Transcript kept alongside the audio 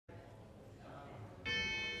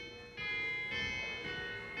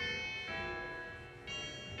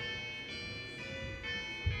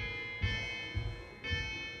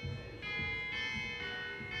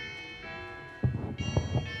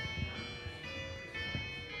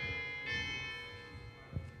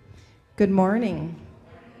Good morning,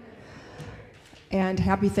 and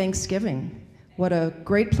happy Thanksgiving. What a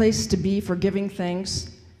great place to be for giving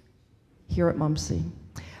thanks here at MUMC.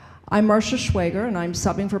 I'm Marcia Schwager, and I'm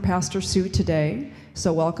subbing for Pastor Sue today,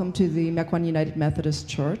 so welcome to the Mequon United Methodist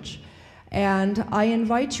Church. And I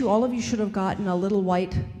invite you, all of you should have gotten a little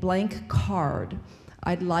white blank card.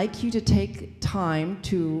 I'd like you to take time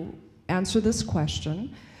to answer this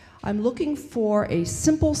question. I'm looking for a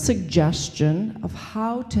simple suggestion of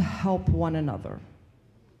how to help one another.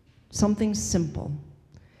 Something simple.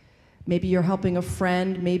 Maybe you're helping a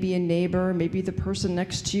friend, maybe a neighbor, maybe the person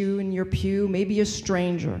next to you in your pew, maybe a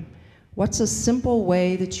stranger. What's a simple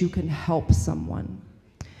way that you can help someone?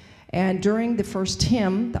 And during the first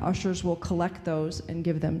hymn, the ushers will collect those and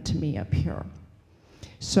give them to me up here.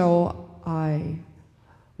 So I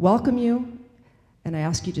welcome you, and I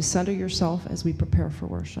ask you to center yourself as we prepare for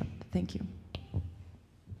worship. Thank you.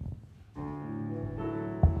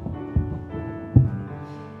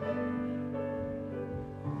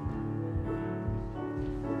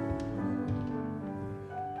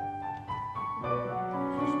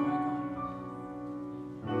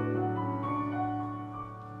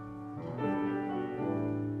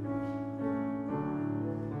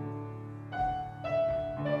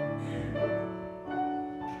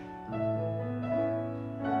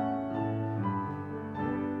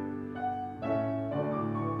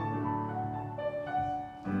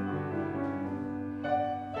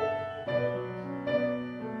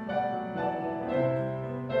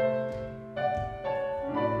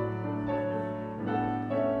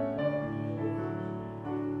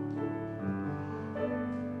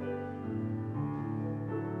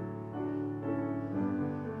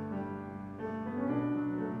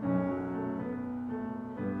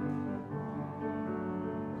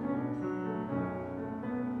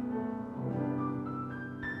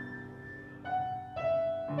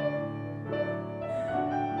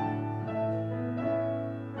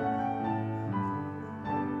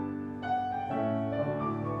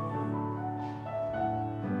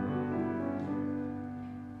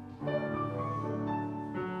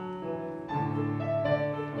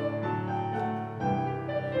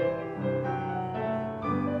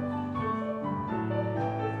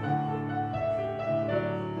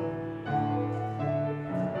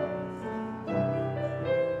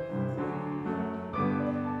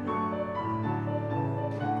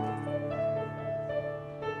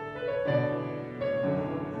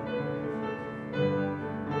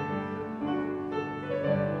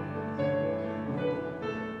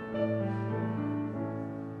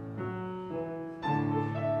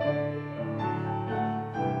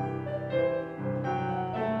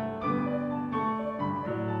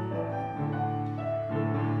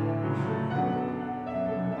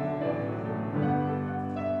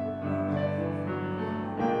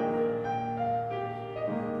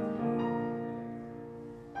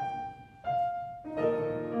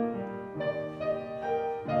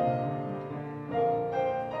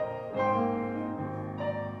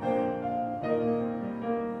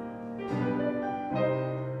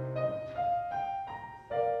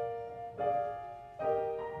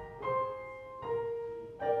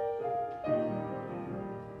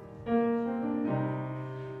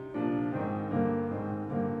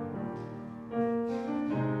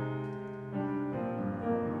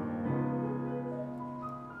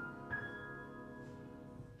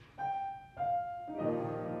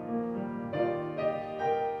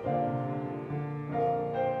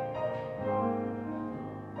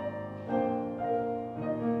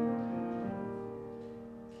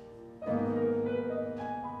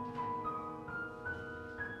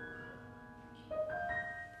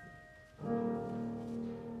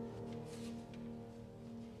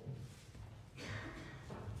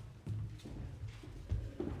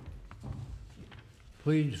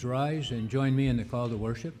 Please rise and join me in the call to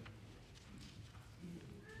worship.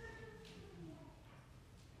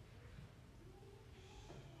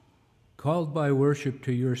 Called by worship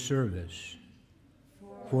to your service,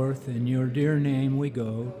 forth in your dear name we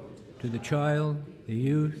go, to the child, the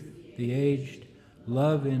youth, the aged,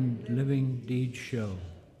 love in living deeds show.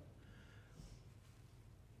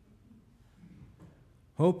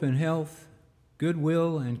 Hope and health,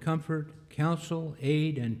 goodwill and comfort, counsel,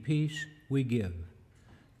 aid, and peace we give.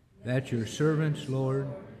 That your servants, Lord,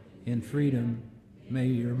 in freedom may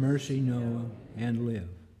your mercy know and live.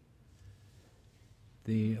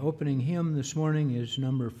 The opening hymn this morning is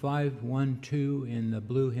number 512 in the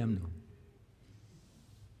blue hymnal.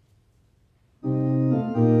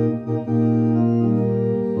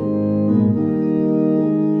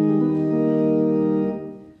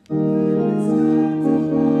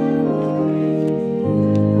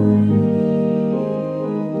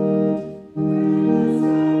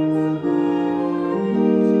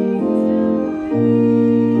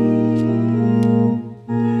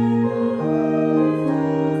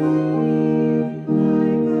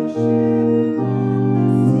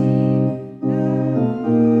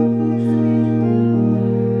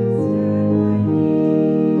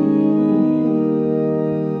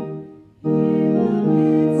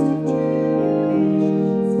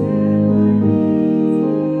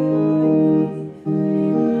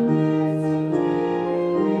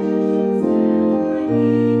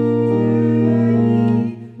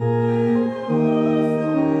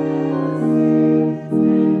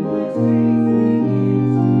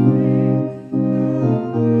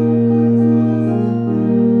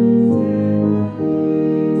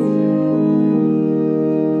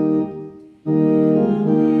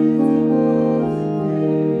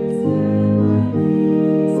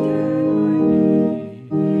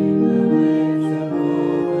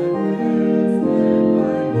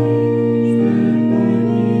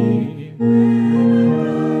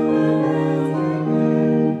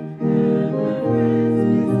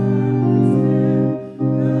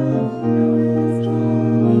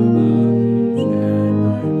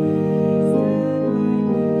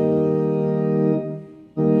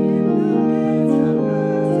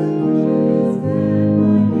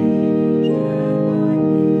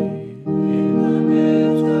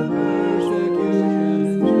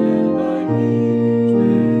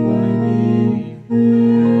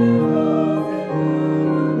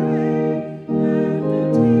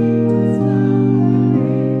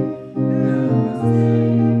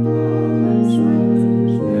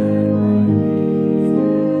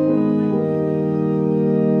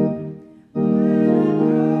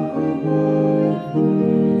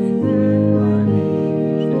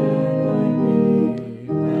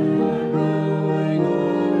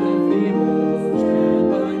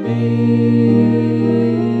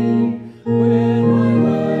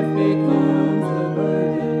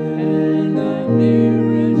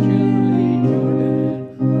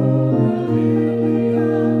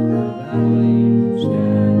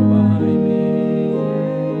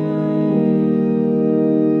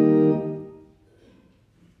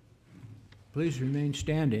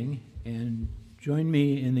 standing and join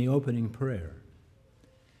me in the opening prayer.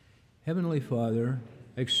 Heavenly Father,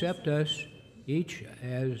 accept us each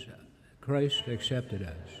as Christ accepted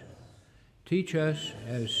us. Teach us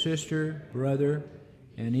as sister, brother,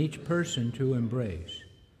 and each person to embrace.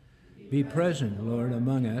 Be present, Lord,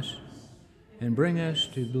 among us, and bring us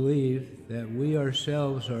to believe that we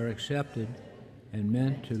ourselves are accepted and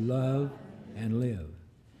meant to love and live.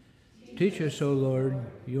 Teach us, O Lord,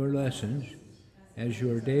 your lessons. As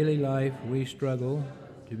your daily life we struggle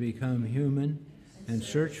to become human and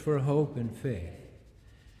search for hope and faith.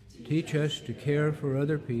 Teach us to care for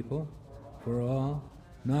other people, for all,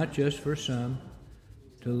 not just for some,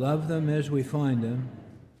 to love them as we find them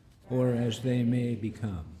or as they may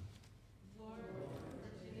become.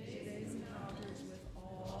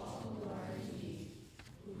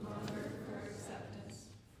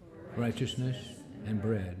 Righteousness and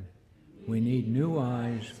bread. We need new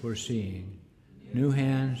eyes for seeing, new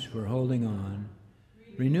hands for holding on.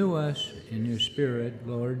 Renew us in your Spirit,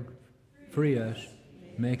 Lord. Free us,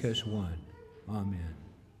 make us one. Amen.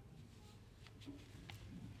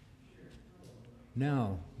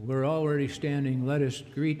 Now, we're already standing. Let us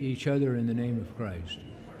greet each other in the name of Christ.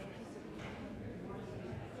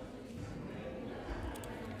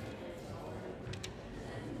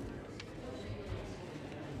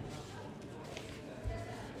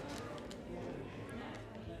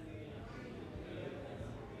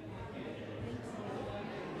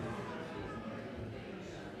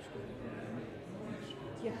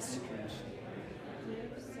 Yes.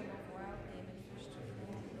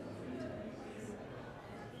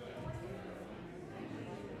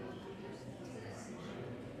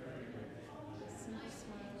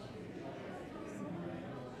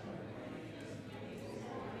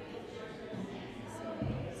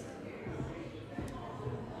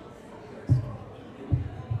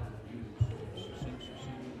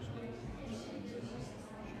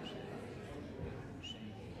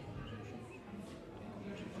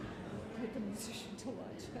 Put the musician to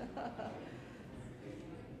lunch.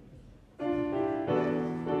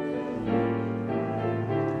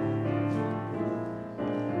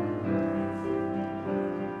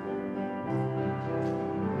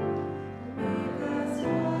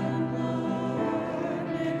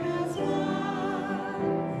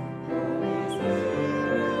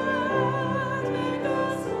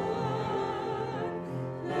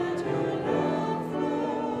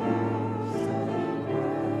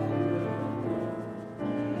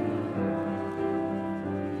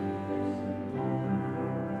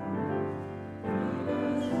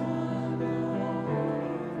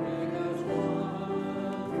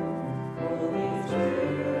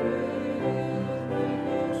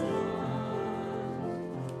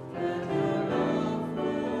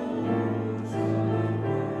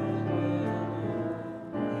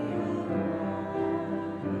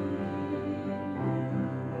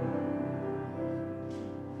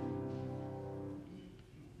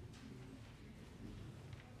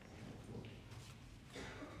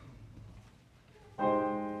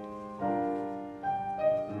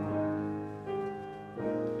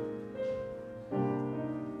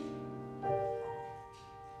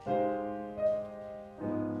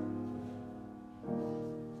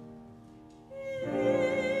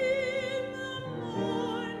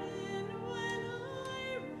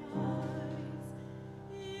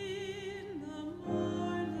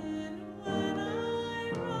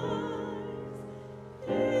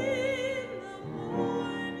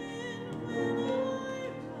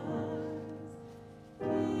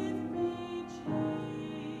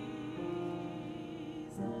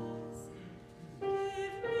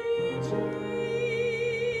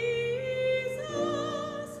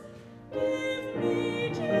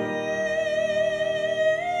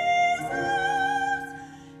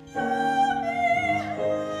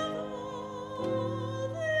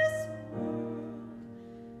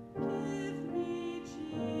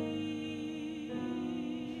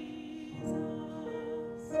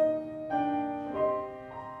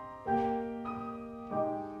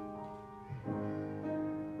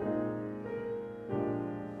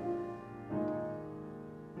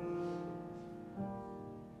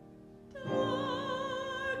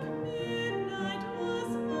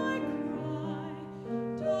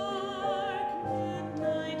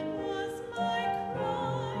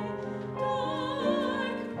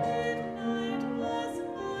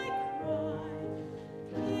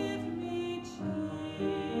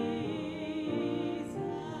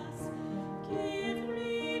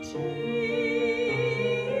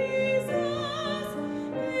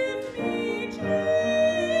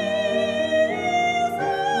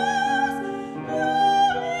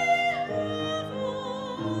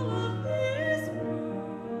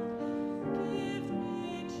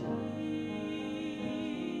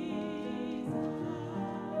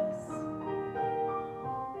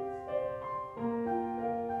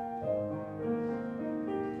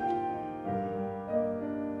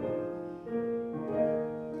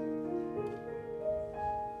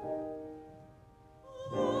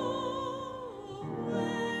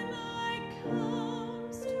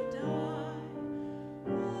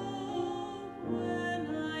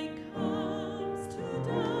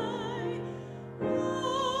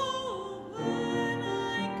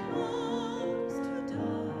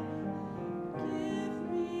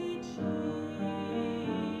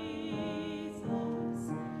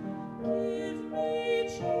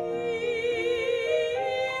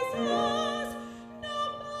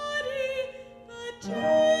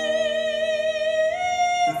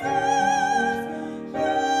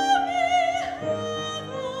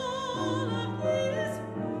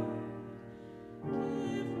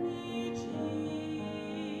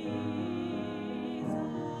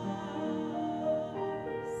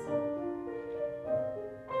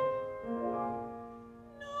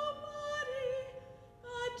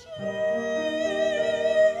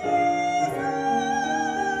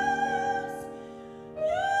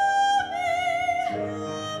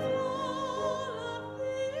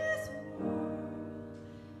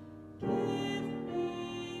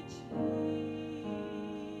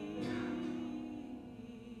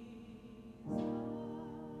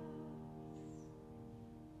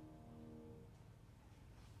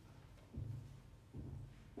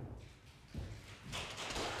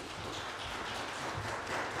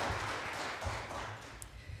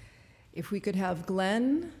 if we could have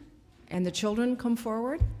Glenn and the children come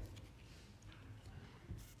forward.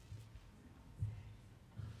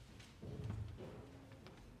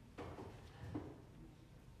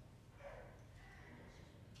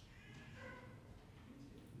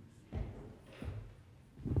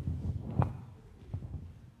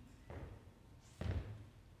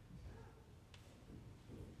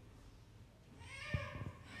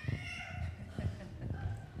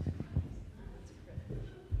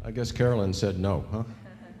 I guess Carolyn said no, huh?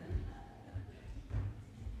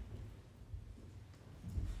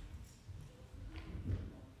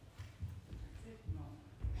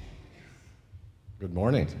 Good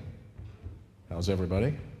morning. How's everybody?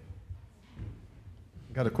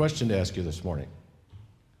 I got a question to ask you this morning.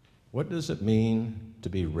 What does it mean to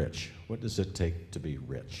be rich? What does it take to be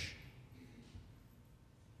rich?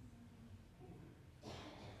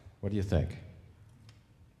 What do you think?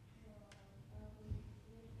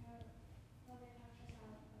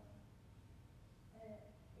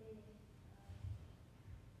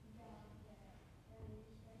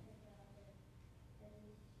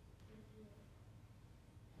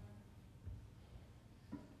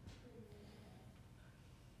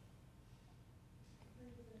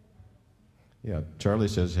 Yeah, Charlie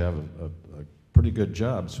says have a pretty good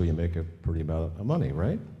job so you make a pretty amount of money,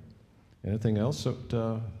 right? Anything else?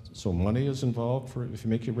 So money is involved for if you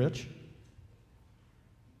make you rich?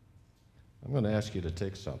 I'm going to ask you to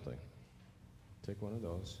take something. Take one of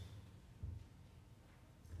those.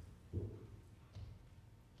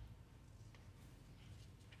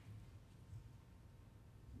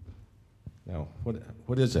 Now,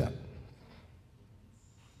 what is that?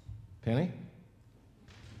 Penny?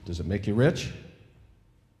 Does it make you rich?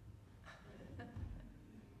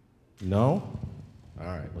 No? All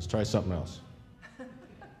right, let's try something else.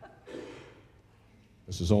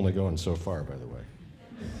 This is only going so far, by the way.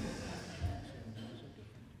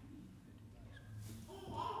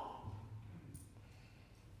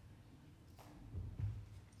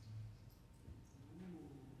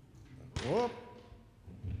 Whoop.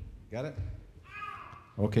 Got it?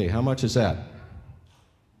 Okay, how much is that?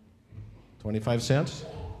 25 cents?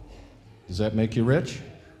 Does that make you rich?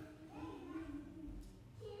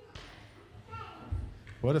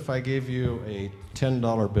 What if I gave you a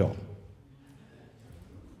 $10 bill?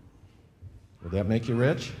 Would that make you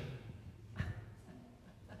rich?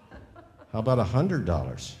 How about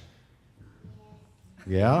 $100?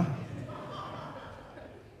 Yeah?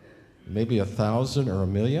 Maybe 1,000 or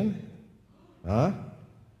 1,000,000? Huh?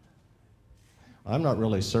 I'm not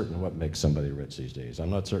really certain what makes somebody rich these days. I'm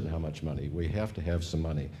not certain how much money. We have to have some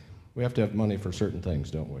money. We have to have money for certain things,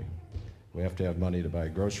 don't we? We have to have money to buy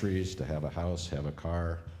groceries, to have a house, have a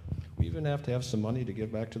car. We even have to have some money to give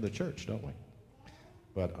back to the church, don't we?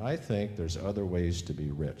 But I think there's other ways to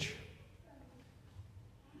be rich.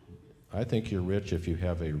 I think you're rich if you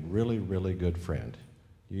have a really, really good friend.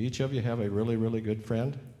 Do each of you have a really, really good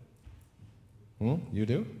friend? You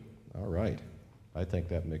do? All right. I think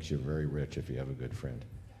that makes you very rich if you have a good friend.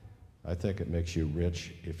 I think it makes you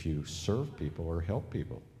rich if you serve people or help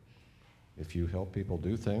people. If you help people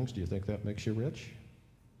do things, do you think that makes you rich?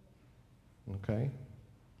 Okay.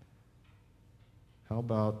 How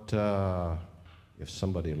about if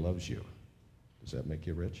somebody loves you? Does that make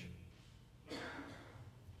you rich?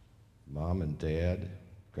 Mom and dad,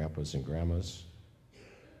 grandpas and grandmas.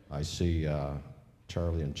 I see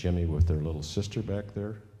Charlie and Jimmy with their little sister back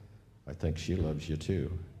there. I think she loves you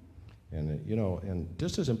too. And you know, and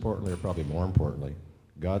just as importantly, or probably more importantly,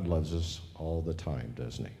 God loves us all the time,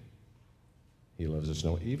 doesn't he? He loves us,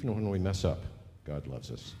 even when we mess up, God loves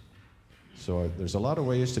us. So there's a lot of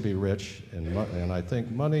ways to be rich, and I think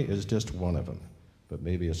money is just one of them, but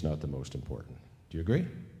maybe it's not the most important. Do you agree?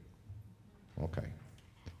 Okay.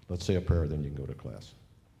 Let's say a prayer, then you can go to class.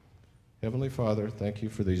 Heavenly Father, thank you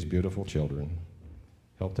for these beautiful children.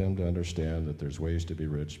 Help them to understand that there's ways to be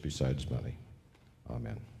rich besides money.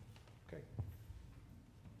 Amen. Okay.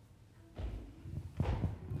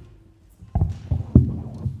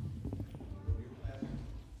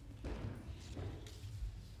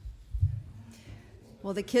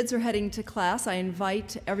 Well, the kids are heading to class. I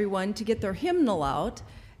invite everyone to get their hymnal out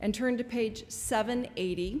and turn to page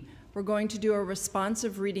 780. We're going to do a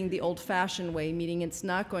responsive reading the old-fashioned way, meaning it's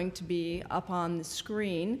not going to be up on the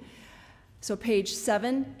screen. So page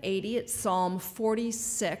 780, it's Psalm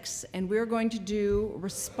 46, and we're going to do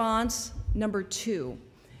response number 2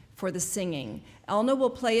 for the singing. Elna will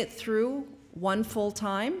play it through one full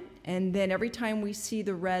time, and then every time we see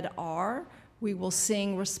the red R, we will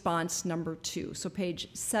sing response number 2. So page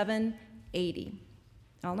 780.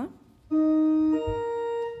 Elna?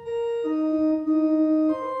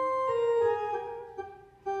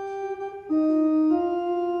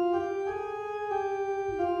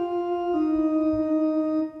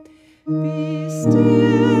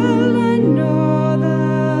 still and know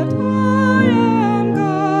that I am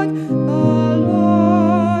God, the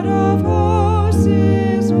Lord of hosts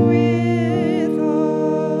is with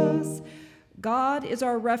us. God is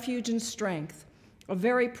our refuge and strength, a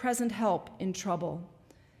very present help in trouble.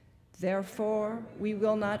 Therefore, we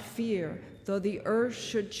will not fear, though the earth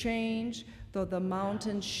should change, though the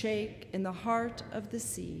mountains shake in the heart of the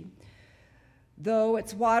sea. Though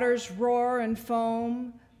its waters roar and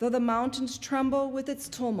foam, though the mountains tremble with its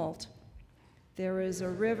tumult, there is a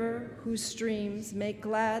river whose streams make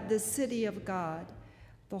glad the city of God,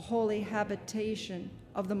 the holy habitation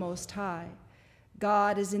of the Most High.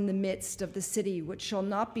 God is in the midst of the city which shall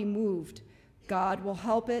not be moved. God will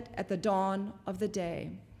help it at the dawn of the day.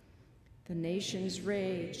 The nations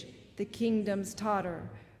rage, the kingdoms totter,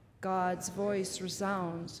 God's voice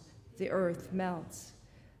resounds, the earth melts.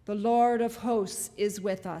 The Lord of hosts is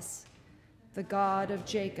with us. The God of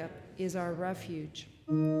Jacob is our refuge.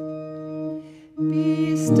 Be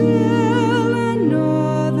still and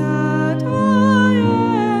know that I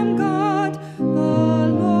am God. The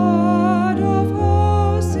Lord of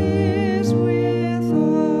hosts is with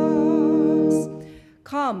us.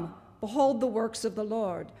 Come, behold the works of the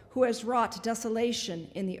Lord, who has wrought desolation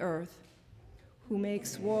in the earth, who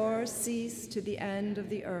makes war cease to the end of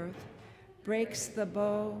the earth, breaks the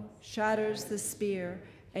bow, shatters the spear,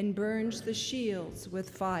 and burns the shields with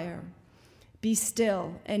fire. Be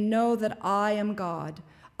still and know that I am God.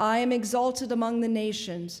 I am exalted among the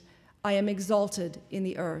nations. I am exalted in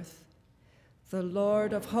the earth. The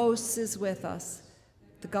Lord of hosts is with us.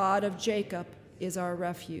 The God of Jacob is our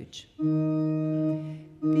refuge.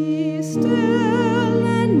 Be still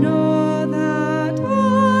and know that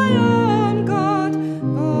I am God. The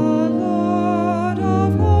Lord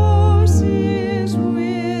of hosts is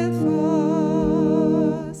with us.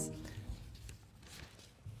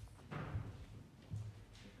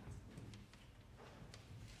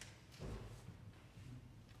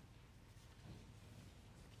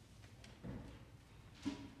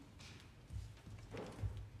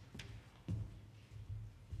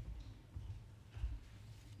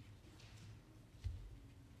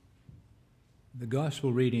 The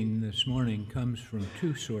gospel reading this morning comes from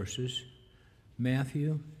two sources,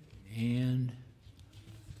 Matthew and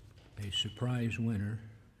a surprise winner,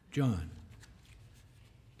 John.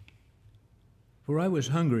 For I was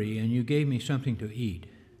hungry, and you gave me something to eat.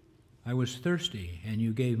 I was thirsty, and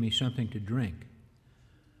you gave me something to drink.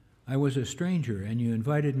 I was a stranger, and you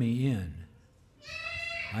invited me in.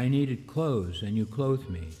 I needed clothes, and you clothed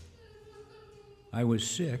me. I was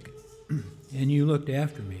sick, and you looked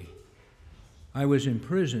after me. I was in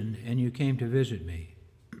prison, and you came to visit me.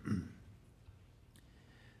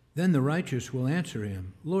 Then the righteous will answer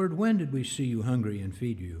him, Lord, when did we see you hungry and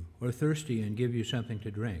feed you, or thirsty and give you something to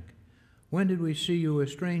drink? When did we see you a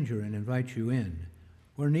stranger and invite you in,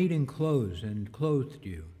 or needing clothes and clothed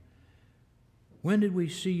you? When did we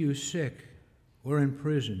see you sick or in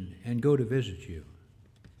prison and go to visit you?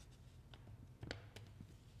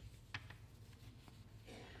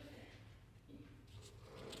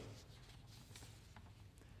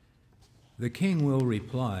 The king will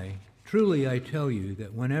reply, Truly I tell you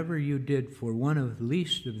that whenever you did for one of the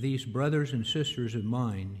least of these brothers and sisters of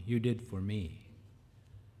mine, you did for me.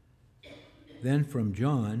 Then from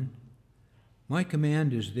John, my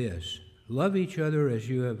command is this, love each other as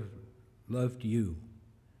you have loved you.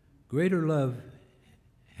 Greater love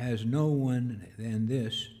has no one than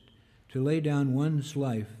this, to lay down one's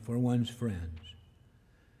life for one's friends.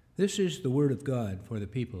 This is the word of God for the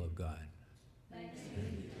people of God.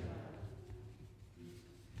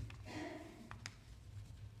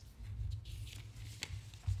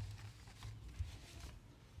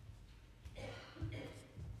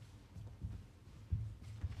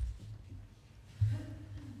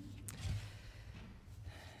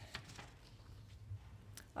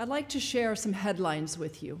 I'd like to share some headlines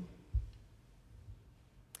with you.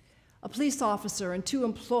 A police officer and 2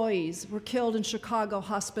 employees were killed in Chicago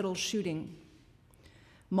hospital shooting.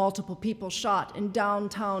 Multiple people shot in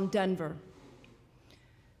downtown Denver.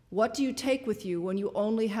 What do you take with you when you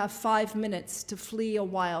only have 5 minutes to flee a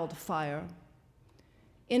wildfire?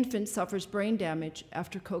 Infant suffers brain damage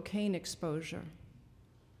after cocaine exposure.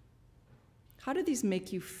 How do these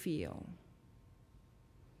make you feel?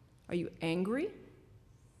 Are you angry?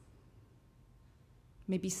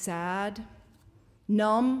 Maybe sad,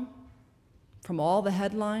 numb from all the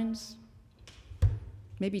headlines,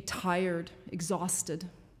 maybe tired, exhausted.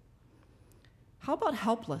 How about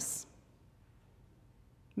helpless?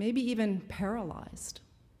 Maybe even paralyzed.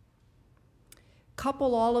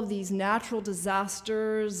 Couple all of these natural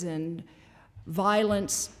disasters and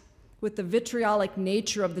violence with the vitriolic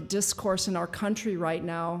nature of the discourse in our country right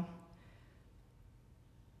now,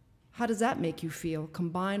 how does that make you feel?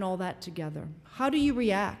 Combine all that together. How do you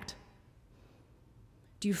react?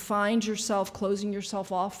 Do you find yourself closing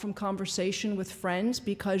yourself off from conversation with friends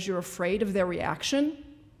because you're afraid of their reaction?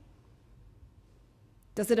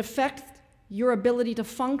 Does it affect your ability to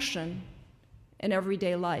function in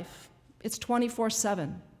everyday life? It's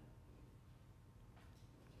 24/7.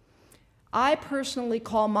 I personally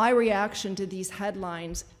call my reaction to these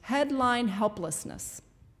headlines headline helplessness.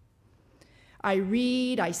 I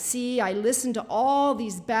read, I see, I listen to all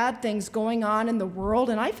these bad things going on in the world,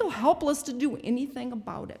 and I feel helpless to do anything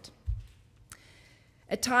about it.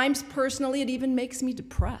 At times, personally, it even makes me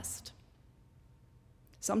depressed.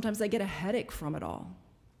 Sometimes I get a headache from it all.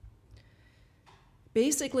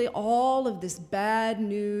 Basically, all of this bad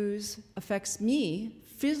news affects me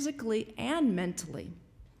physically and mentally.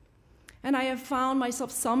 And I have found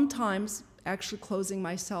myself sometimes actually closing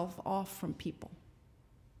myself off from people.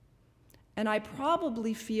 And I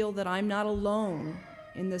probably feel that I'm not alone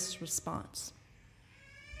in this response.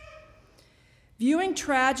 Viewing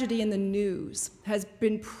tragedy in the news has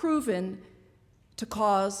been proven to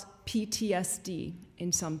cause PTSD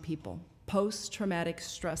in some people, post-traumatic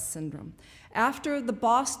stress syndrome. After the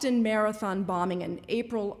Boston Marathon bombing in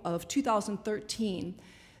April of 2013,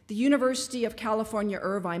 the University of California,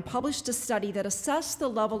 Irvine published a study that assessed the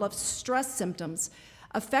level of stress symptoms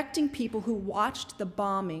affecting people who watched the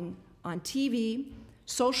bombing on TV,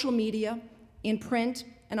 social media, in print,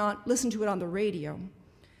 and listened to it on the radio.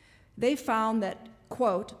 They found that,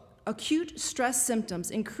 quote, acute stress symptoms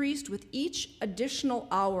increased with each additional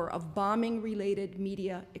hour of bombing-related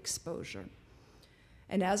media exposure.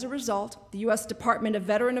 And as a result, the U.S. Department of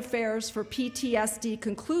Veteran Affairs for PTSD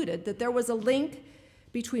concluded that there was a link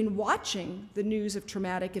between watching the news of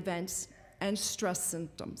traumatic events and stress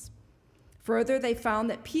symptoms. Further, they found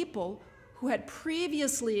that people who had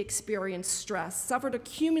previously experienced stress suffered a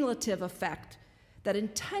cumulative effect that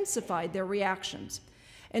intensified their reactions.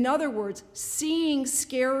 In other words, seeing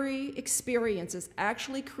scary experiences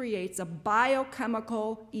actually creates a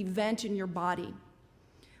biochemical event in your body,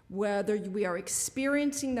 whether we are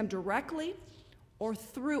experiencing them directly or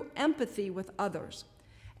through empathy with others.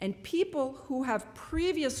 And people who have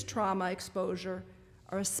previous trauma exposure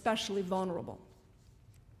are especially vulnerable.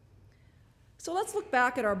 So let's look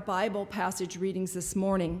back at our Bible passage readings this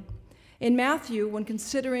morning. In Matthew, when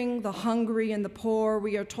considering the hungry and the poor,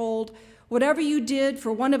 we are told, "Whatever you did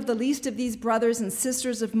for one of the least of these brothers and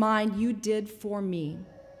sisters of mine, you did for me."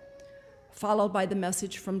 Followed by the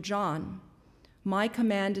message from John, "My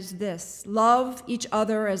command is this, love each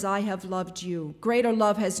other as I have loved you. Greater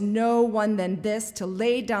love has no one than this, to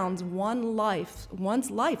lay down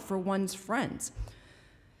one's life for one's friends."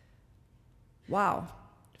 Wow.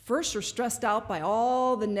 First, we're stressed out by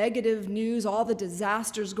all the negative news, all the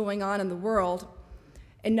disasters going on in the world,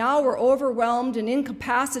 and now we're overwhelmed and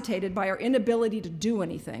incapacitated by our inability to do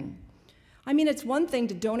anything. I mean, it's one thing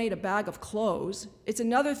to donate a bag of clothes. It's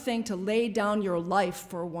another thing to lay down your life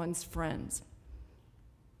for one's friends.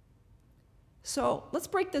 So let's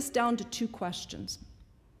break this down to two questions.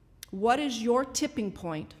 What is your tipping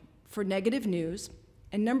point for negative news?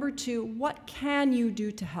 And number two, what can you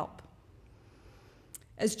do to help?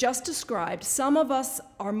 As just described, some of us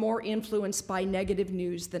are more influenced by negative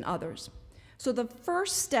news than others. So the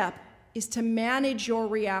first step is to manage your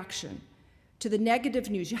reaction to the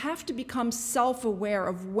negative news. You have to become self-aware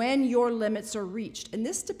of when your limits are reached, and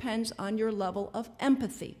this depends on your level of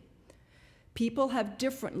empathy. People have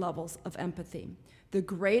different levels of empathy. The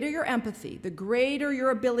greater your empathy, the greater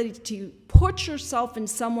your ability to put yourself in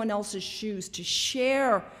someone else's shoes, to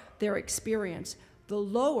share their experience, the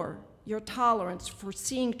lower your tolerance for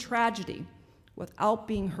seeing tragedy without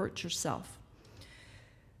being hurt yourself.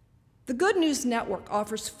 The Good News Network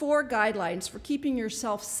offers 4 guidelines for keeping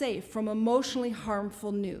yourself safe from emotionally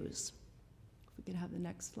harmful news. If we could have the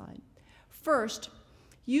next slide. First,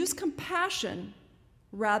 use compassion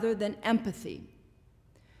rather than empathy.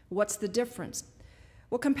 What's the difference?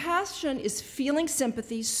 Well, compassion is feeling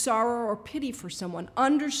sympathy, sorrow, or pity for someone,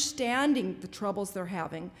 understanding the troubles they're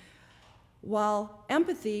having, while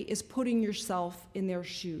empathy is putting yourself in their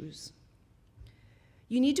shoes.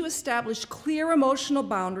 You need to establish clear emotional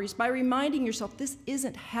boundaries by reminding yourself this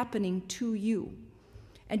isn't happening to you,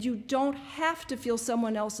 and you don't have to feel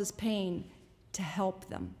someone else's pain to help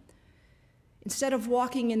them. Instead of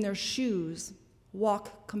walking in their shoes,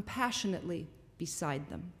 walk compassionately beside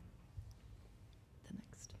them. The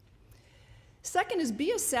next. Second is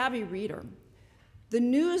be a savvy reader. The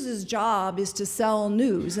news's job is to sell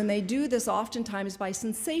news, and they do this oftentimes by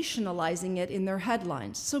sensationalizing it in their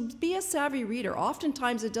headlines. So be a savvy reader.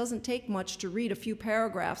 Oftentimes it doesn't take much to read a few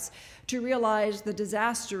paragraphs to realize the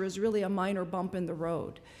disaster is really a minor bump in the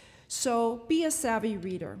road. So be a savvy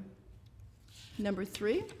reader. Number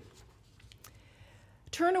 3,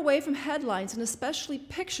 turn away from headlines, and especially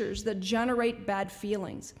pictures that generate bad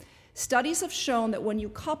feelings. Studies have shown that when you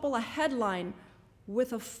couple a headline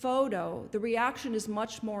with a photo, the reaction is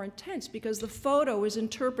much more intense because the photo is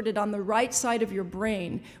interpreted on the right side of your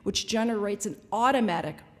brain, which generates an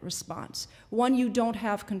automatic response, one you don't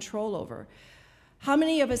have control over. How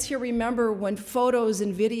many of us here remember when photos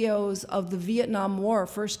and videos of the Vietnam War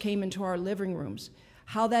first came into our living rooms?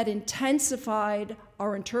 How that intensified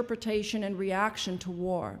our interpretation and reaction to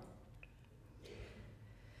war.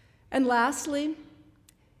 And lastly,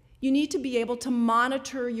 you need to be able to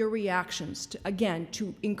monitor your reactions,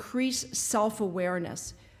 to increase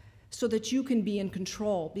self-awareness so that you can be in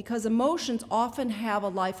control, because emotions often have a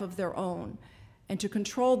life of their own, and to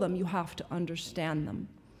control them, you have to understand them.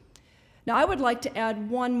 Now, I would like to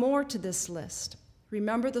add one more to this list.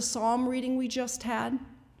 Remember the psalm reading we just had?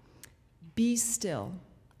 Be still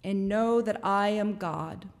and know that I am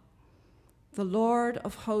God. The Lord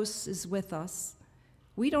of hosts is with us.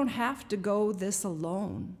 We don't have to go this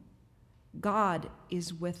alone. God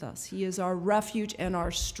is with us. He is our refuge and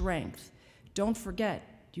our strength. Don't forget,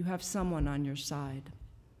 you have someone on your side.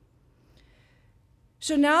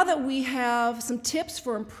 So now that we have some tips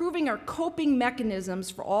for improving our coping mechanisms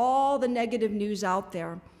for all the negative news out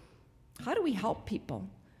there, how do we help people?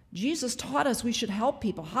 Jesus taught us we should help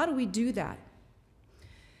people. How do we do that?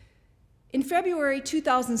 In February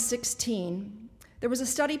 2016, there was a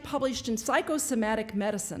study published in Psychosomatic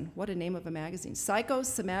Medicine, what a name of a magazine,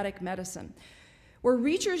 Psychosomatic Medicine, where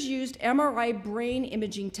researchers used MRI brain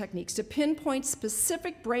imaging techniques to pinpoint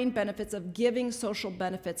specific brain benefits of giving social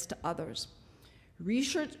benefits to others.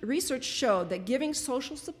 Research showed that giving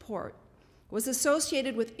social support was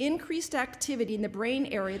associated with increased activity in the brain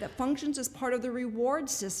area that functions as part of the reward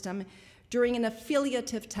system during an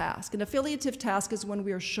affiliative task. An affiliative task is when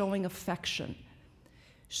we are showing affection.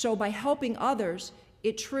 So by helping others,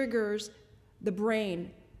 it triggers the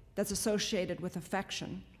brain that's associated with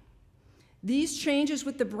affection. These changes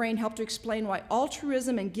with the brain help to explain why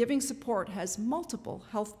altruism and giving support has multiple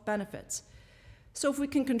health benefits. So if we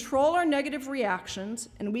can control our negative reactions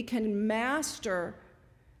and we can master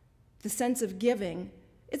the sense of giving,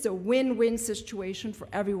 it's a win-win situation for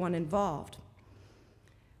everyone involved.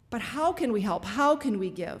 But how can we help? How can we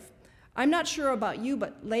give? I'm not sure about you,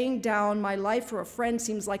 but laying down my life for a friend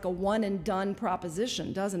seems like a one-and-done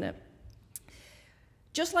proposition, doesn't it?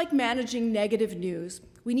 Just like managing negative news,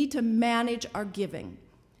 we need to manage our giving.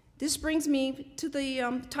 This brings me to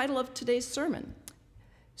the title of today's sermon,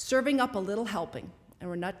 Serving Up a Little Helping, and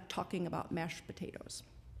we're not talking about mashed potatoes.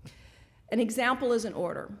 An example is in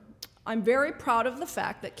order. I'm very proud of the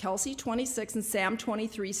fact that Kelsey, 26, and Sam,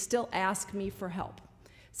 23, still ask me for help.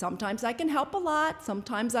 Sometimes I can help a lot,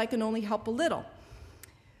 sometimes I can only help a little.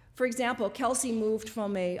 For example, Kelsey moved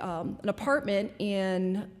from an apartment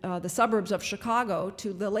in the suburbs of Chicago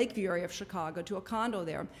to the Lakeview area of Chicago to a condo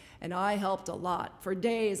there, and I helped a lot. For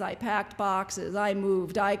days, I packed boxes, I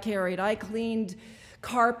moved, I carried, I cleaned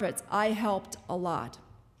carpets, I helped a lot.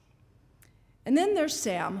 And then there's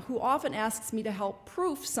Sam, who often asks me to help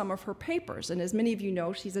proof some of her papers. And as many of you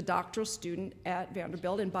know, she's a doctoral student at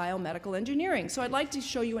Vanderbilt in biomedical engineering. So I'd like to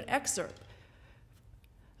show you an excerpt.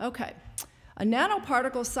 Okay. A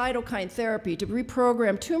nanoparticle cytokine therapy to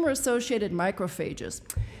reprogram tumor-associated macrophages.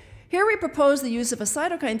 Here we propose the use of a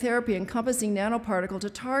cytokine therapy encompassing nanoparticle to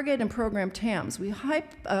target and program TAMs. We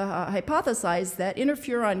hypothesize that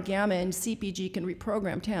interferon gamma and CpG can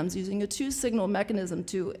reprogram TAMs using a two-signal mechanism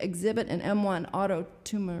to exhibit an M1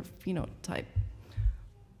 auto-tumor phenotype.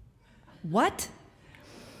 What?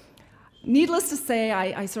 Needless to say,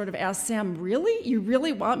 I sort of asked Sam, really? You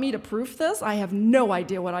really want me to proof this? I have no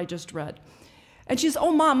idea what I just read. And she says,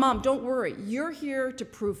 oh, Mom, don't worry. You're here to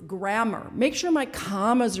proof grammar. Make sure my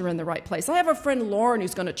commas are in the right place. I have a friend, Lauren,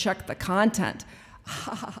 who's going to check the content.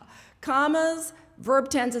 Commas, verb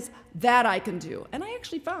tenses, that I can do. And I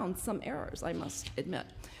actually found some errors, I must admit.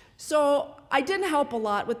 So I didn't help a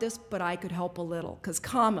lot with this, but I could help a little, because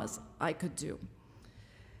commas I could do.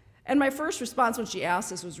 And my first response when she asked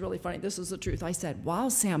this was really funny. This was the truth. I said, wow,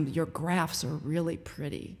 Sam, your graphs are really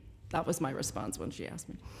pretty. That was my response when she asked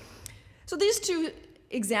me. So these two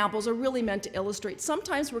examples are really meant to illustrate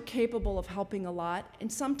sometimes we're capable of helping a lot and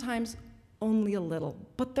sometimes only a little,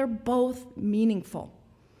 but they're both meaningful.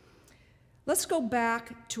 Let's go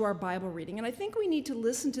back to our Bible reading, and I think we need to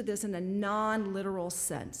listen to this in a non-literal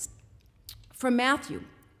sense. From Matthew,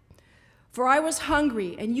 "For I was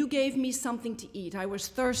hungry, and you gave me something to eat. I was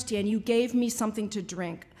thirsty, and you gave me something to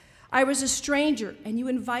drink. I was a stranger, and you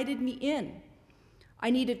invited me in. I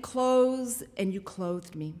needed clothes, and you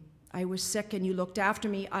clothed me. I was sick, and you looked after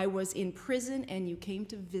me. I was in prison, and you came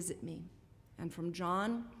to visit me." And from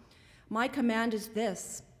John, "My command is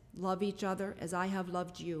this, love each other as I have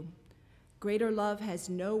loved you. Greater love has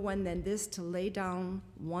no one than this, to lay down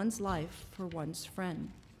one's life for one's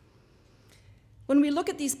friend." When we look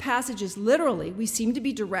at these passages literally, we seem to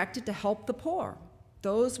be directed to help the poor,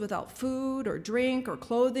 those without food or drink or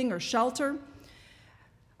clothing or shelter.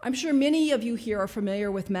 I'm sure many of you here are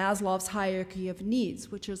familiar with Maslow's hierarchy of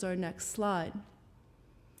needs, which is our next slide.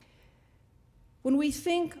 When we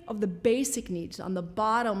think of the basic needs on the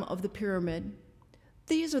bottom of the pyramid,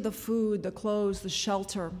 these are the food, the clothes, the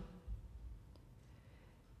shelter.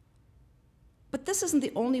 But this isn't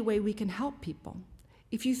the only way we can help people.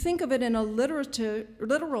 If you think of it in a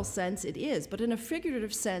literal sense, it is, but in a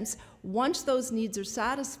figurative sense, once those needs are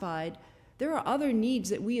satisfied, there are other needs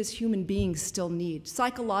that we as human beings still need,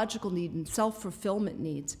 psychological needs and self-fulfillment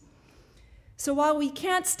needs. So while we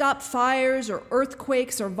can't stop fires or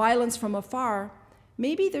earthquakes or violence from afar,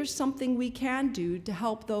 maybe there's something we can do to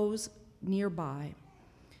help those nearby.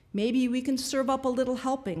 Maybe we can serve up a little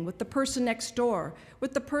helping with the person next door,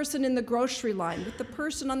 with the person in the grocery line, with the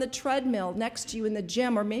person on the treadmill next to you in the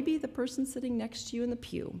gym, or maybe the person sitting next to you in the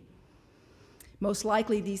pew. Most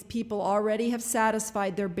likely, these people already have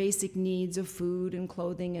satisfied their basic needs of food and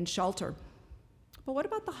clothing and shelter. But what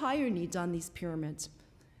about the higher needs on these pyramids?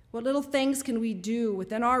 What little things can we do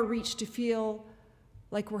within our reach to feel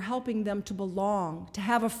like we're helping them to belong, to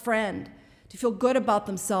have a friend, to feel good about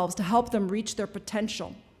themselves, to help them reach their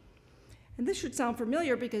potential? And this should sound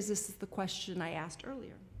familiar because this is the question I asked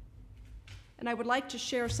earlier. And I would like to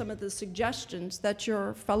share some of the suggestions that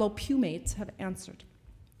your fellow pewmates have answered.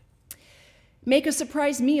 Make a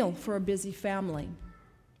surprise meal for a busy family.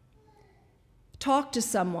 Talk to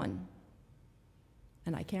someone.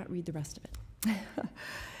 And I can't read the rest of it.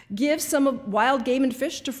 Give some wild game and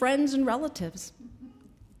fish to friends and relatives.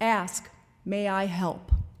 Ask, "May I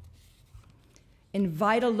help?"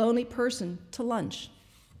 Invite a lonely person to lunch.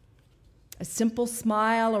 A simple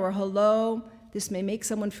smile or a hello, this may make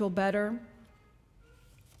someone feel better.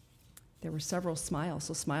 There were several smiles,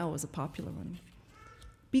 so smile was a popular one.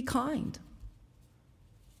 Be kind.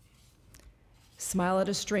 Smile at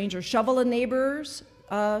a stranger. Shovel a neighbor's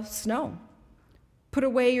snow. Put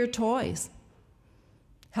away your toys.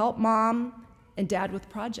 Help mom and dad with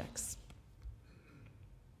projects.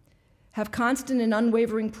 Have constant and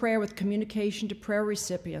unwavering prayer with communication to prayer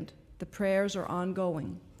recipient. The prayers are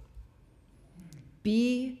ongoing.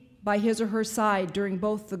 Be by his or her side during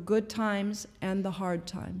both the good times and the hard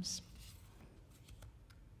times.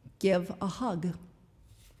 Give a hug.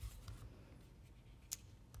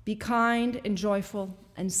 Be kind and joyful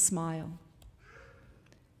and smile.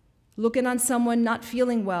 Look in on someone not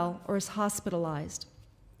feeling well or is hospitalized,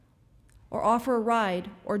 or offer a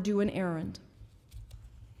ride or do an errand.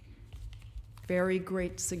 Very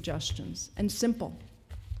great suggestions and simple.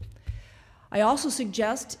 I also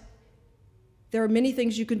suggest there are many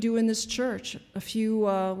things you can do in this church. A few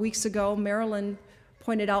weeks ago, Marilyn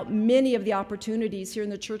pointed out many of the opportunities here in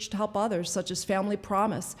the church to help others, such as Family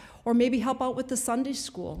Promise, or maybe help out with the Sunday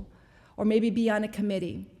school, or maybe be on a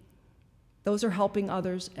committee. Those are helping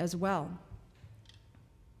others as well.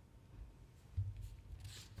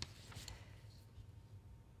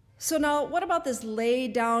 So now, what about this lay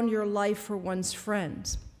down your life for one's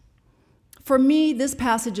friends? For me, this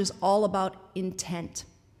passage is all about intent.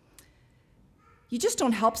 You just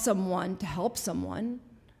don't help someone to help someone.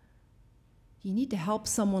 You need to help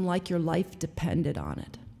someone like your life depended on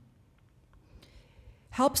it.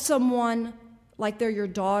 Help someone like they're your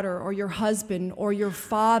daughter or your husband or your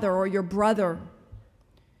father or your brother.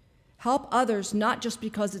 Help others not just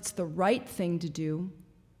because it's the right thing to do,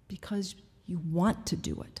 because you want to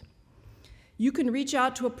do it. You can reach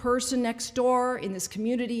out to a person next door in this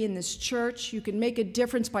community, in this church. You can make a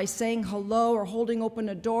difference by saying hello or holding open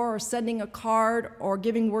a door or sending a card or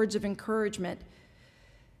giving words of encouragement.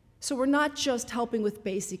 So we're not just helping with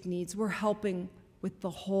basic needs, we're helping with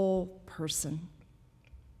the whole person.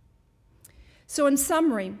 So in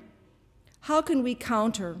summary, how can we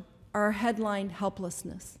counter our headline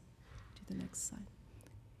helplessness? Do the next slide.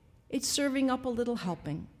 It's serving up a little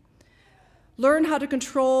helping. Learn how to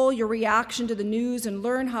control your reaction to the news and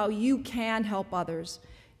learn how you can help others.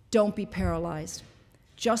 Don't be paralyzed.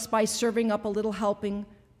 Just by serving up a little helping,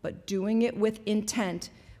 but doing it with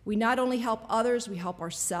intent, We not only help others, we help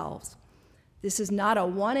ourselves. This is not a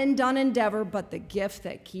one-and-done endeavor, but the gift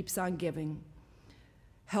that keeps on giving.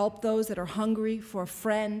 Help those that are hungry for a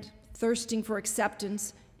friend, thirsting for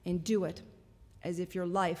acceptance, and do it as if your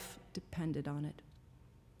life depended on it.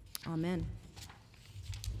 Amen.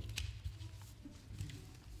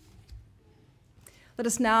 Let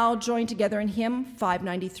us now join together in hymn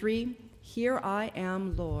 593, Here I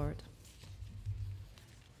Am, Lord.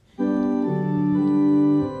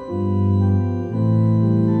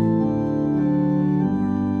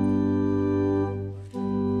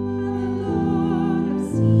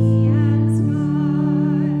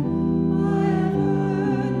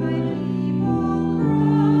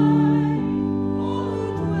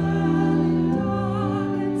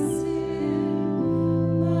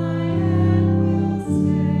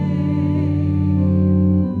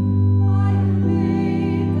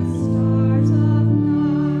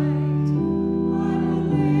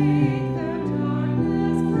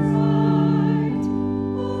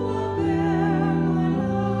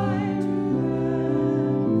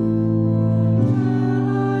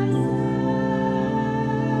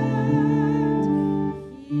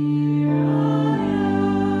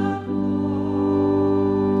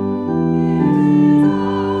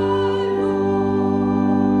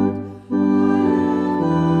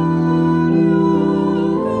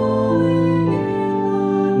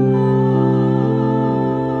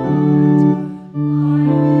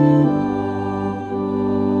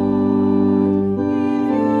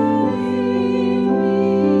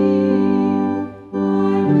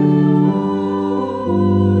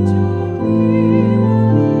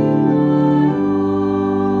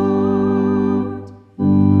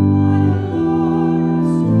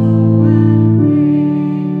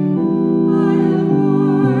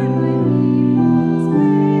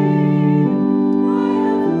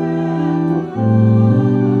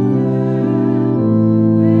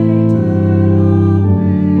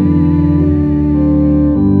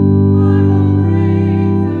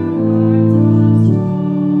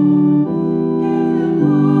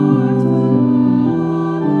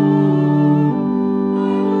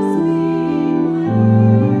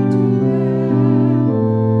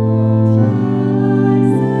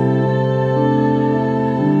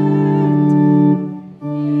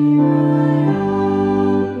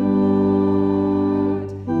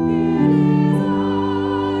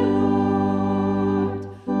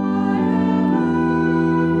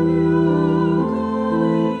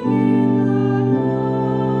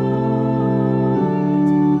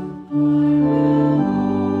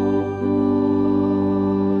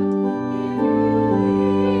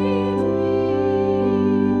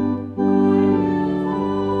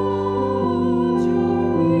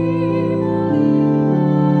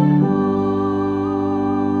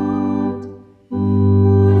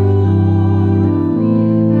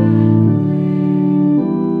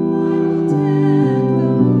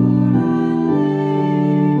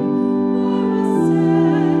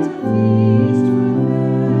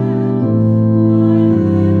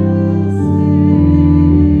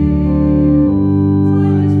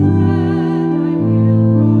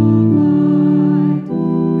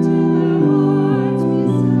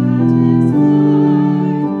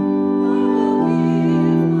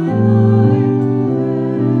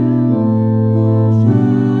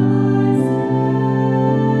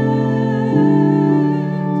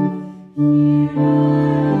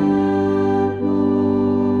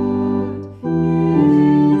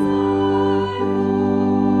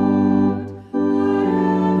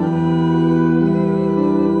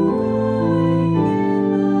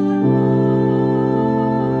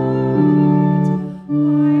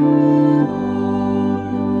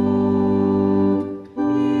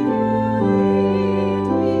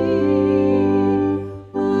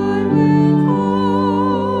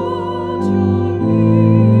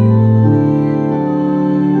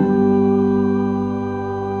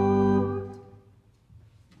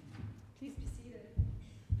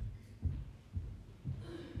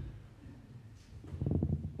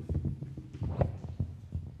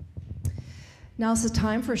 Now's the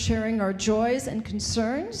time for sharing our joys and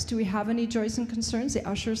concerns. Do we have any joys and concerns? The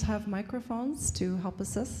ushers have microphones to help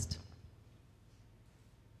assist.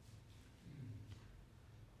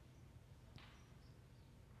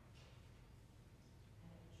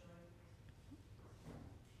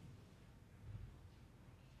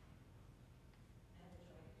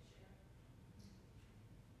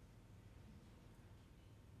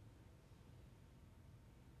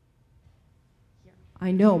 I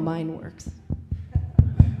know mine works.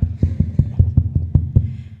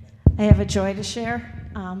 I have a joy to share.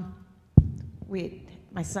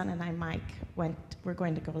 My son and I, Mike, went we're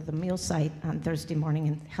going to go to the meal site on Thursday morning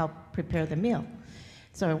and help prepare the meal.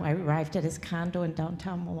 So I arrived at his condo in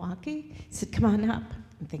downtown Milwaukee. He said, come on up.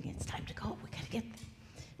 I'm thinking, it's time to go. We got to get there.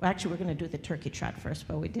 Well, actually, we're going to do the turkey trot first,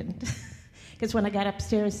 but we didn't. Because when I got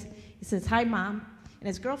upstairs, he says, hi, Mom. And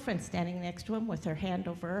his girlfriend's standing next to him with her hand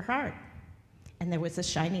over her heart. And there was a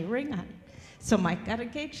shiny ring on it. So Mike got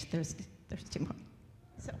engaged Thursday morning.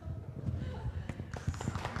 So.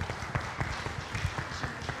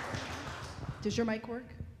 Does your mic work?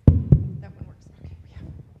 That one works. Okay,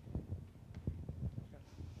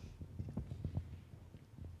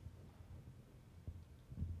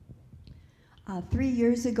 yeah. 3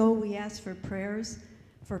 years ago, we asked for prayers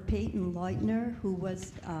for Peyton Leutner, who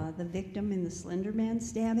was the victim in the Slender Man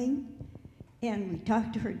stabbing. And we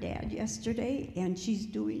talked to her dad yesterday, and she's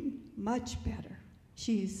doing much better.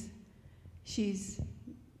 She's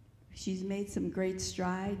made some great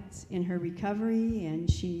strides in her recovery, and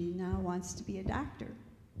she now wants to be a doctor.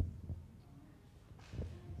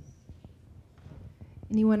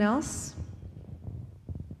 Anyone else?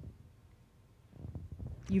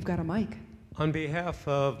 You've got a mic. On behalf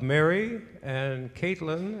of Mary and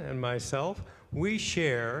Caitlin and myself, we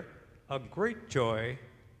share a great joy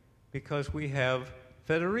because we have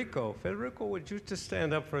Federico. Federico, would you just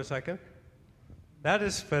stand up for a second? That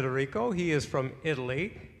is Federico. He is from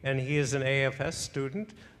Italy, and he is an AFS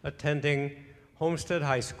student attending Homestead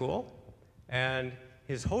High School. And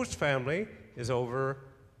his host family is over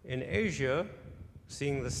in Asia,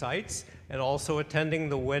 seeing the sights, and also attending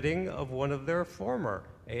the wedding of one of their former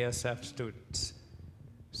ASF students.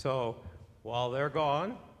 So while they're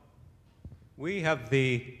gone, we have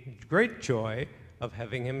the great joy of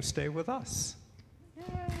having him stay with us.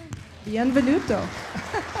 Bienvenuto.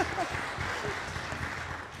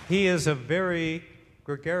 He is a very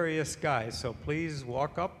gregarious guy, so please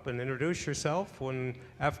walk up and introduce yourself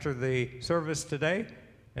after the service today,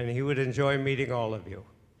 and he would enjoy meeting all of you.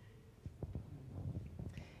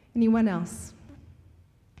 Anyone else?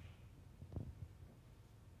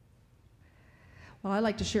 Well, I'd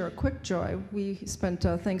like to share a quick joy. We spent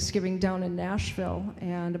Thanksgiving down in Nashville,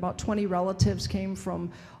 and about 20 relatives came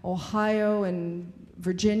from Ohio and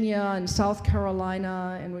Virginia and South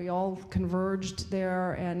Carolina, and we all converged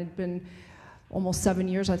there, and it'd been almost 7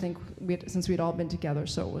 years, I think, since we'd all been together,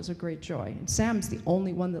 so it was a great joy. And Sam's the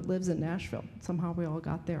only one that lives in Nashville. Somehow we all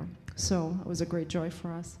got there. So it was a great joy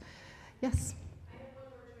for us. Yes?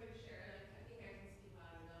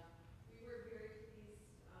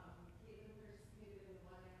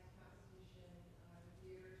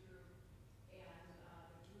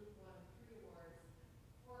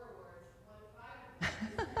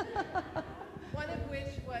 One of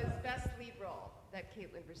which was Best Lead Role that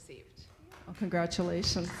Caitlin received. Well,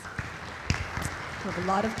 congratulations. We have a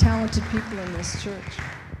lot of talented people in this church.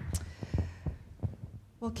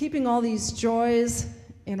 Well, keeping all these joys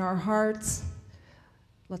in our hearts,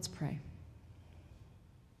 let's pray.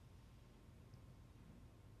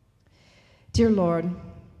 Dear Lord,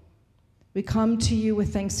 we come to you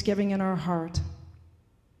with thanksgiving in our heart.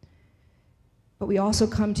 But we also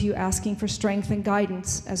come to you asking for strength and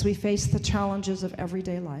guidance as we face the challenges of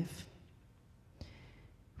everyday life.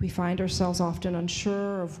 We find ourselves often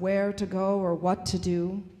unsure of where to go or what to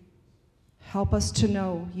do. Help us to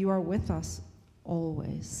know you are with us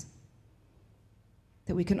always,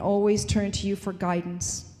 that we can always turn to you for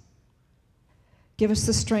guidance. Give us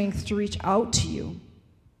the strength to reach out to you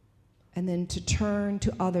and then to turn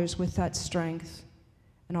to others with that strength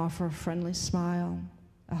and offer a friendly smile,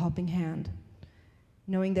 a helping hand,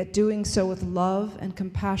 knowing that doing so with love and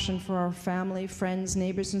compassion for our family, friends,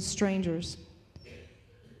 neighbors, and strangers,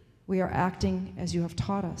 we are acting as you have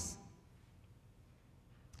taught us.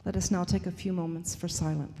 Let us now take a few moments for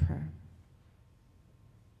silent prayer.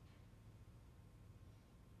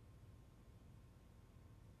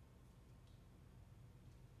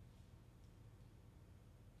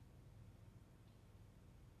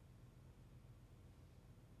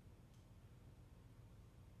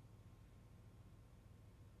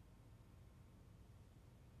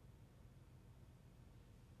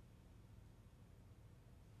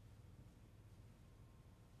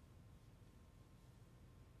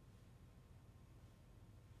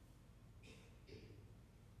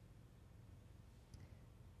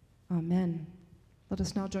 Amen. Let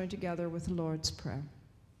us now join together with the Lord's Prayer.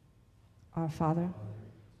 Our Father,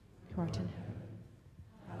 who art in heaven,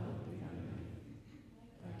 hallowed be thy name.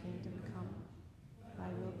 Thy kingdom come, thy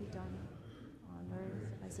will be done, on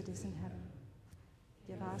earth as it is in heaven.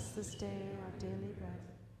 Give us this day our daily bread,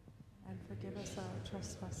 and forgive us our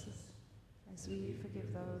trespasses, as we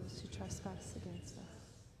forgive those who trespass against us.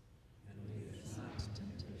 And lead us not into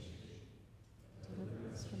temptation,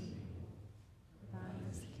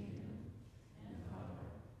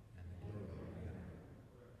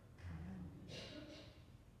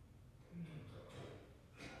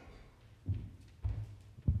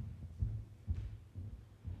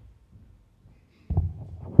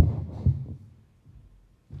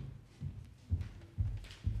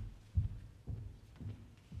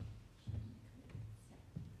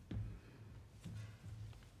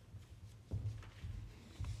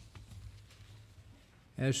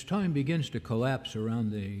 As time begins to collapse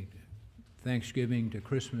around the Thanksgiving to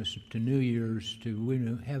Christmas to New Year's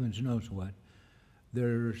to heavens knows what,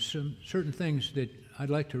 there are some certain things that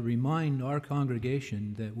I'd like to remind our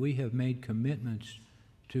congregation that we have made commitments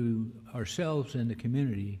to ourselves and the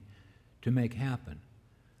community to make happen.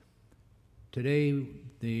 Today,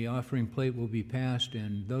 the offering plate will be passed,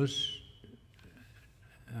 and those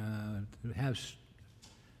have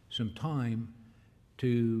some time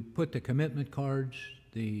to put the commitment cards,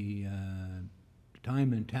 the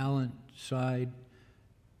time and talent side,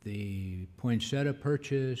 the poinsettia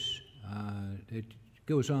purchase. It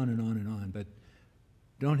goes on and on and on, but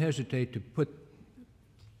don't hesitate to put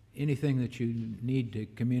anything that you need to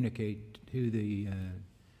communicate to the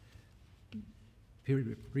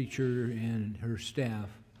preacher and her staff.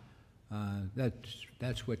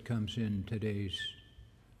 That's what comes in today's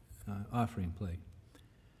offering plate.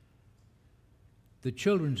 The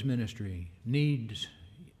children's ministry needs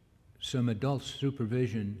some adult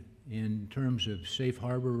supervision in terms of safe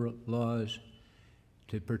harbor laws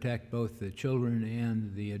to protect both the children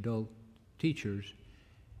and the adult teachers.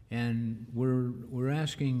 And we're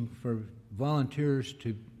asking for volunteers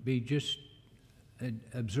to be just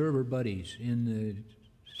observer buddies in the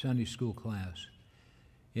Sunday school class.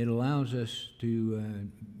 It allows us to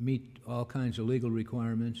meet all kinds of legal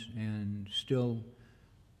requirements and still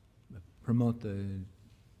promote the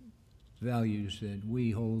values that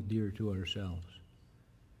we hold dear to ourselves.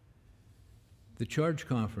 The charge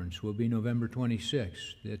conference will be November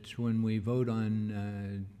 26th. That's when we vote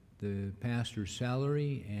on the pastor's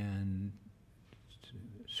salary and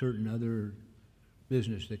certain other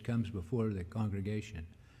business that comes before the congregation.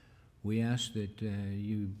 We ask that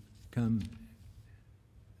you come.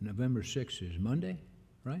 November 6th is Monday,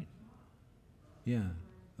 right? Yeah,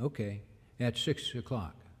 okay, at 6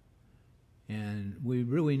 o'clock. And we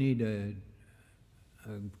really need a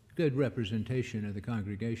good representation of the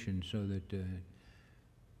congregation so that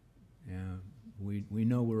we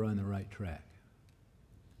know we're on the right track.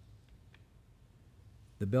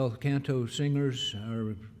 The bel canto singers,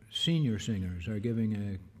 our senior singers, are giving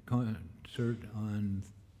a concert on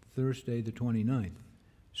Thursday the 29th,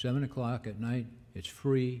 7 o'clock at night. It's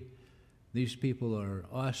free. These people are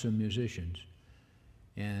awesome musicians.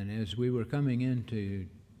 And as we were coming into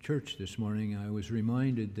church this morning, I was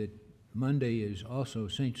reminded that Monday is also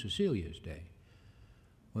St. Cecilia's Day.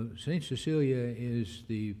 Well, St. Cecilia is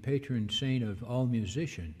the patron saint of all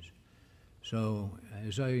musicians. So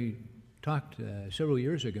as I talked several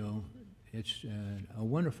years ago, it's a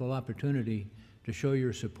wonderful opportunity to show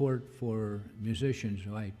your support for musicians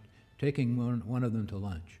by taking one of them to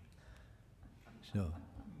lunch. So,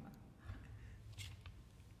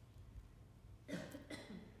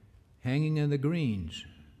 Hanging of the Greens,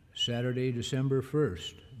 Saturday, December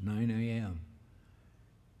 1st, 9 a.m.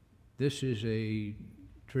 This is a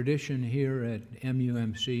tradition here at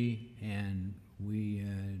MUMC, and we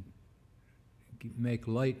make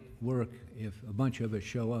light work if a bunch of us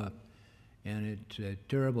show up, and it's a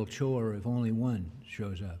terrible chore if only one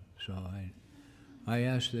shows up. So I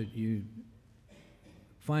ask that you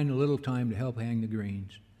find a little time to help hang the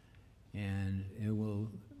greens, and it will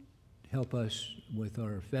help us with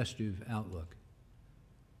our festive outlook.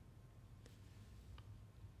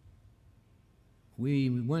 We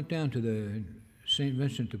went down to the St.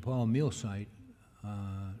 Vincent de Paul meal site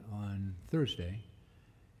on Thursday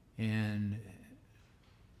and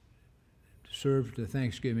served the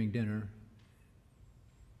Thanksgiving dinner,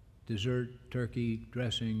 dessert, turkey,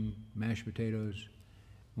 dressing, mashed potatoes.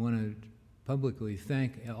 I want to publicly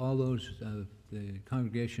thank all those of the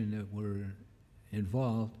congregation that were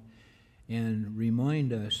involved and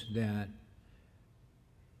remind us that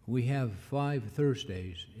we have 5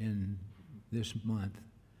 Thursdays in this month.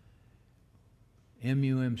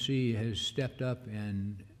 MUMC has stepped up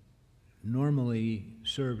and normally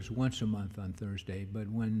serves once a month on Thursday, but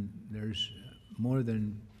when there's more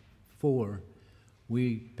than 4,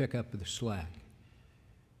 we pick up the slack.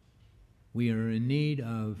 We are in need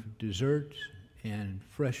of desserts and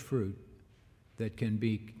fresh fruit that can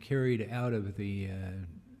be carried out of the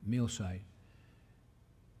meal site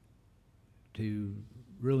to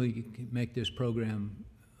really make this program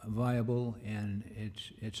viable, and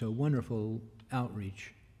it's a wonderful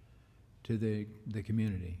outreach to the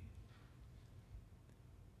community.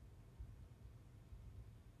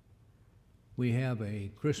 We have a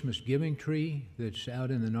Christmas giving tree that's out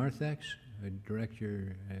in the narthex. I direct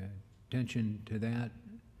your attention to that.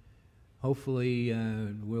 Hopefully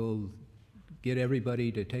we'll get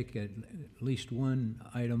everybody to take at least one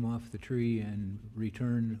item off the tree and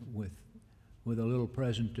return with a little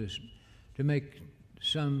present to make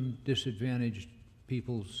some disadvantaged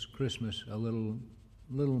people's Christmas a little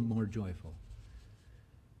more joyful.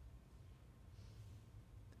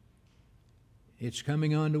 It's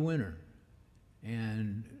coming on to winter,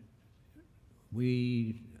 and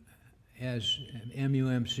we, as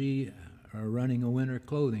MUMC, are running a winter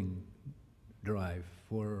clothing drive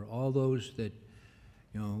for all those that,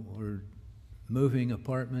 were moving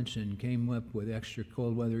apartments and came up with extra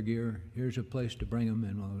cold weather gear. Here's a place to bring them,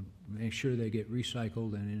 and we'll make sure they get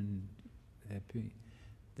recycled and in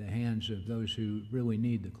the hands of those who really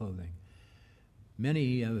need the clothing.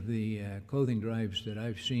 Many of the clothing drives that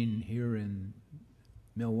I've seen here in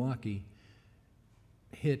Milwaukee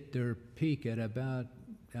hit their peak at about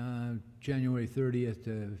January 30th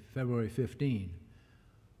to February 15.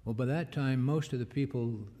 Well, by that time, most of the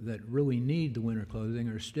people that really need the winter clothing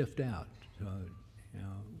are stiffed out. So,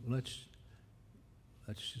 let's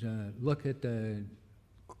look at the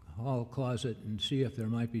hall closet and see if there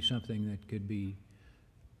might be something that could be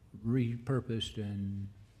repurposed and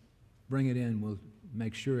bring it in. We'll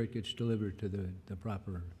make sure it gets delivered to the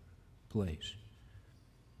proper place.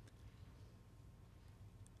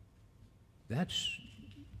 That's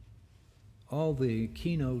all the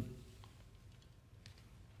keynote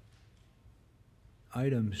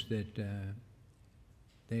items that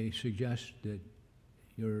they suggest that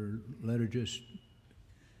your liturgist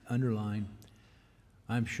underline.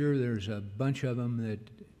 I'm sure there's a bunch of them that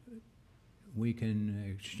we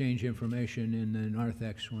can exchange information in the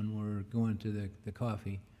narthex when we're going to the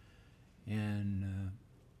coffee, and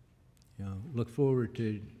look forward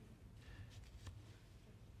to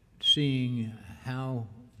seeing how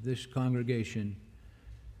this congregation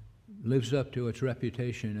lives up to its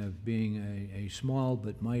reputation of being a small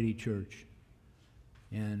but mighty church,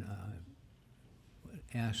 and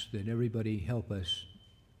ask that everybody help us.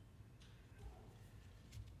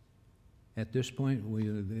 At this point,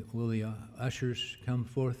 will the ushers come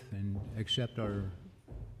forth and accept our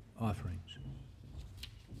offerings?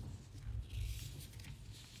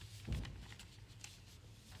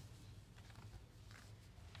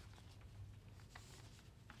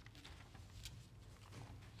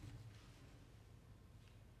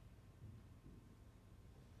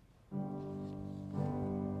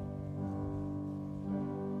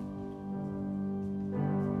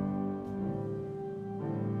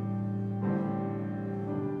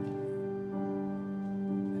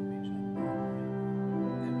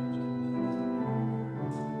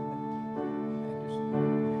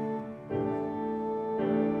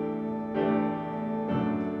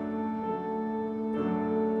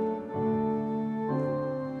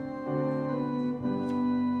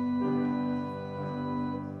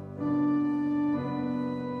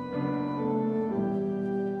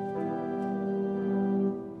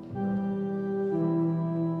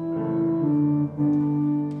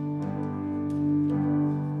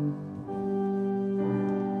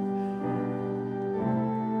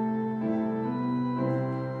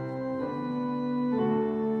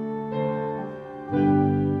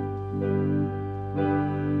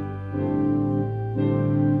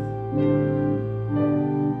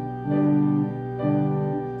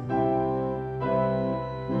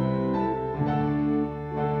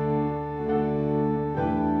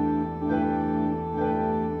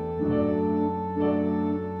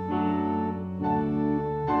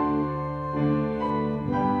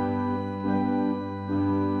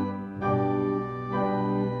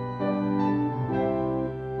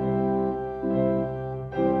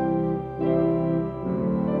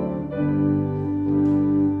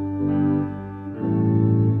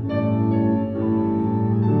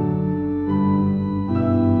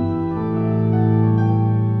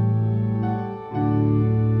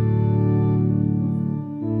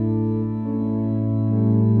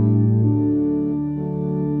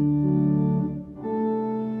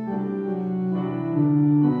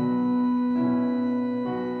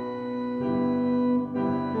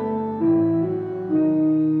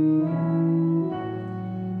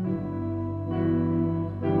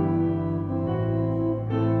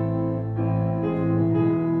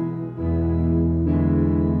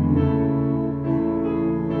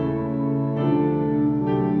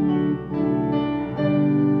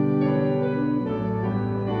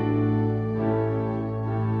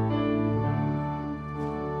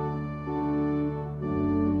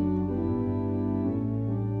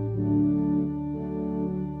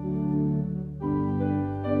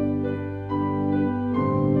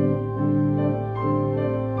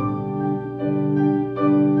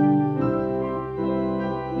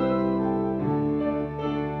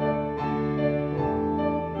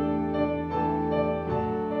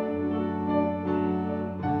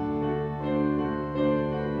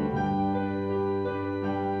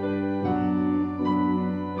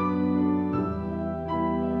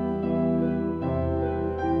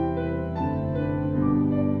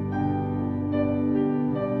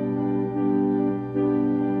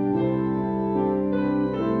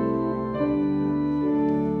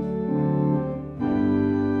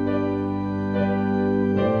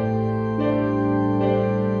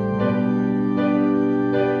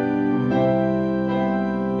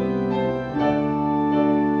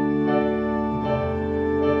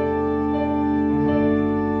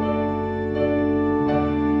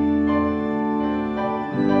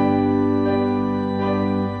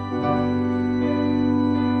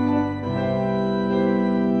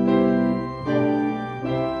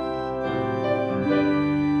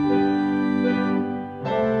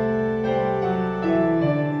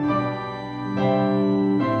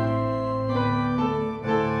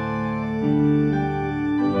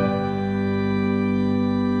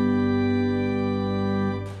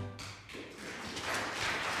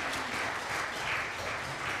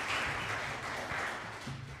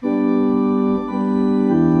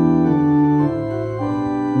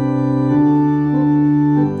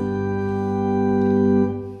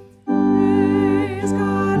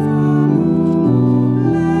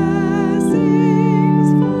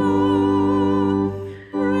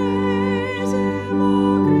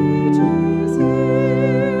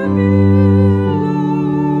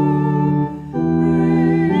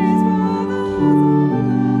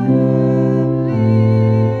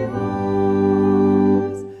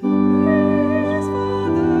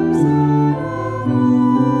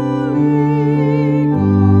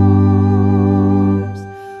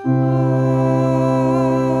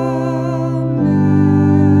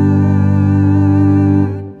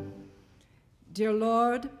 Dear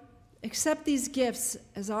Lord, accept these gifts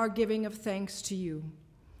as our giving of thanks to you.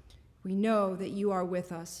 We know that you are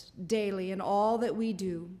with us daily in all that we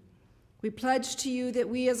do. We pledge to you that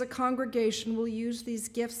we as a congregation will use these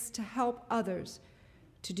gifts to help others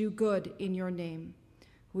to do good in your name.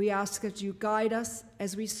 We ask that you guide us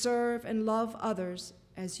as we serve and love others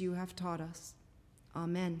as you have taught us.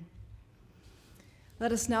 Amen.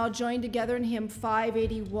 Let us now join together in hymn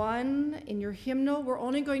 581. In your hymnal, we're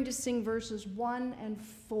only going to sing verses 1 and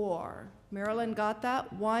 4. Marilyn got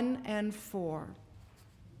that? 1 and 4.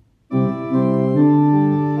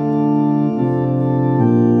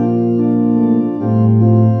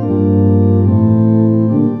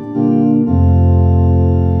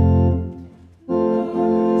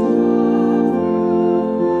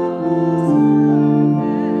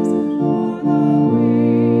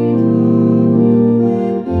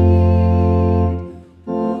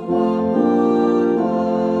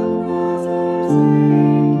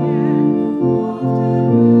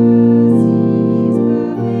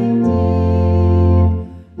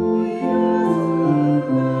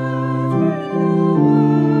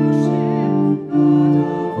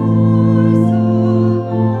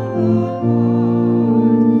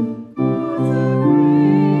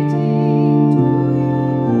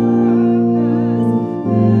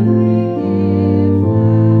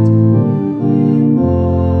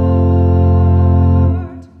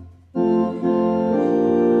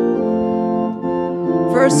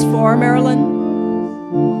 Verse 4, Marilyn.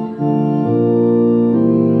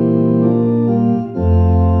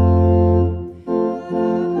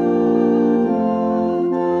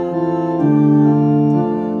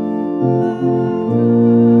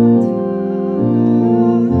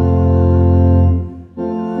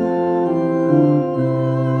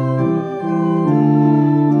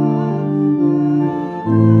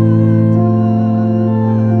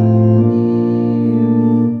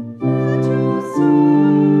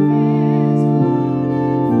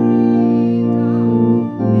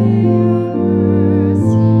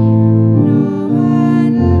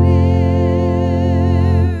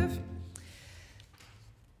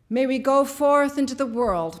 May we go forth into the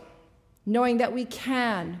world knowing that we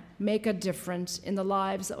can make a difference in the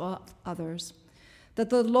lives of others, that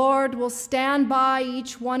the Lord will stand by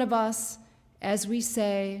each one of us as we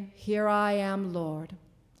say, "Here I am, Lord."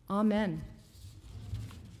 Amen.